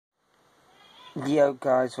Yo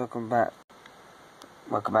guys, welcome back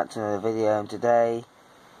to another video, and today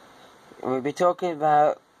we'll be talking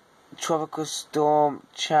about Tropical Storm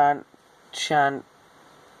Choi-wan,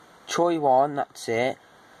 that's it,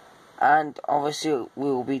 and obviously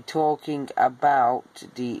we'll be talking about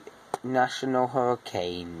the National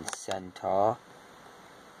Hurricane Center,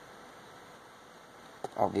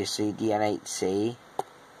 obviously the NHC,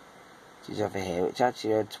 which is over here, which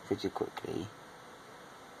actually adds pretty quickly.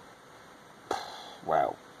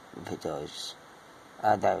 Well, if it does.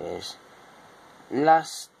 There it is.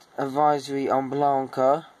 Last advisory on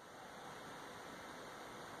Blanca.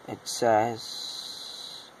 It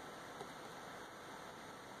says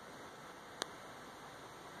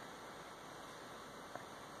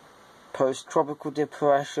post-tropical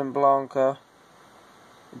depression Blanca.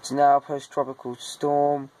 It's now post-tropical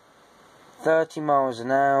storm. 30 miles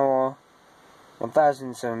an hour.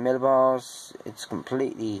 1,007 millibars. It's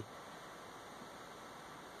completely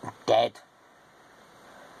dead.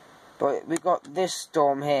 But we got this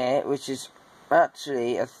storm here, which is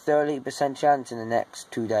actually a 30% chance in the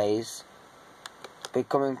next 2 days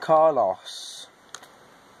becoming Carlos.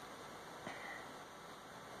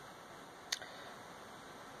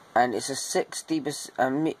 And it's a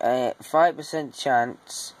 5%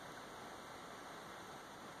 chance.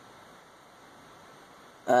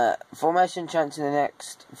 Formation chance in the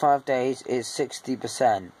next 5 days is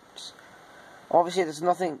 60%. Obviously, there's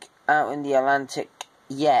nothing out in the Atlantic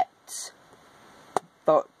yet,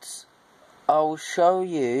 but I'll show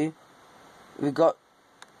you. We've got,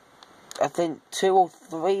 I think, 2 or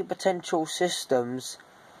 3 potential systems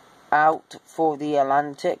out for the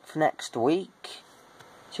Atlantic for next week,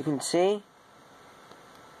 as you can see.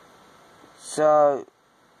 So,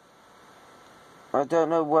 I don't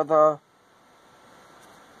know whether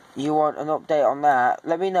you want an update on that.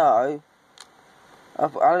 Let me know.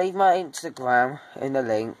 I'll leave my Instagram in the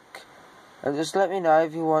link, and just let me know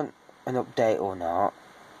if you want an update or not.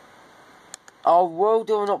 I will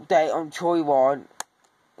do an update on Choi-wan,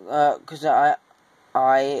 because I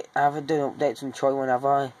haven't done updates on Choi-wan, have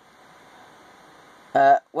I?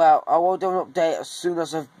 Well, I will do an update as soon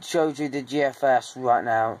as I've showed you the GFS right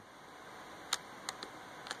now.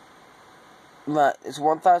 Right, it's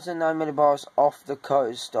 1,009 millibars off the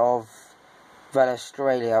coast of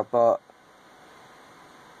Australia, but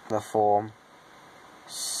the form.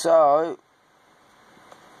 So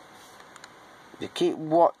you keep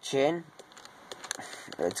watching.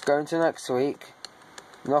 It's going to next week.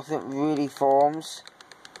 Nothing really forms.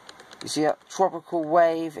 You see that tropical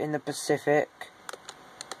wave in the Pacific,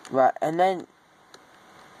 right? And then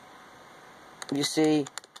you see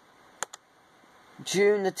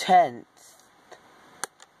June the 10th.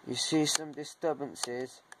 You see some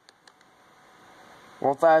disturbances.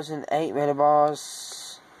 1,008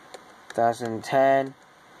 millibars. 2010.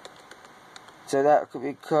 So that could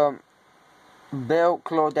become Bill,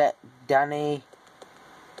 Claudette, Danny,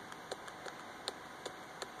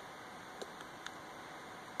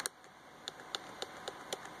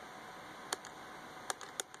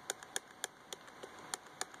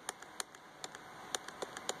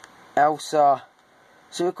 Elsa.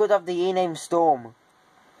 So we could have the E-name storm.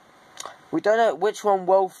 We don't know which one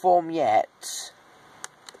will form yet,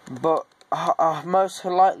 but our most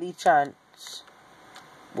likely chance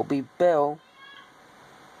will be Bill,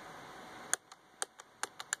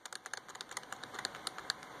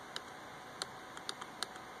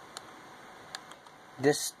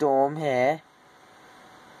 this storm here,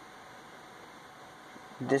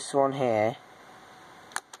 this one here.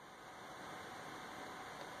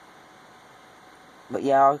 But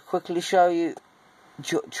yeah, I'll quickly show you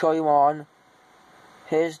Choi-wan.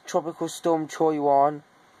 Here's Tropical Storm Choi-wan.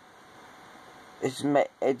 It's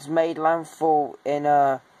made landfall in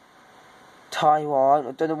Taiwan.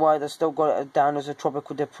 I don't know why they still got it down as a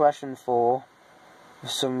tropical depression for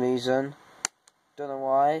some reason. Don't know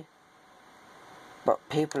why. But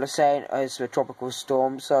people are saying it's a tropical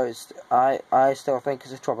storm, so I still think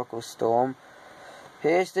it's a tropical storm.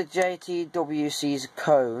 Here's the JTWC's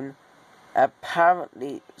cone.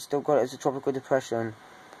 Apparently still got it as a tropical depression.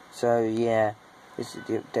 So yeah, this is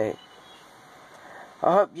the update.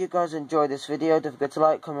 I hope you guys enjoyed this video. Don't forget to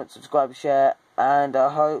like, comment, subscribe, share, and I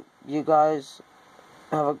hope you guys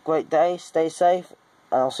have a great day. Stay safe,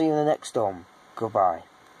 and I'll see you in the next storm. Goodbye.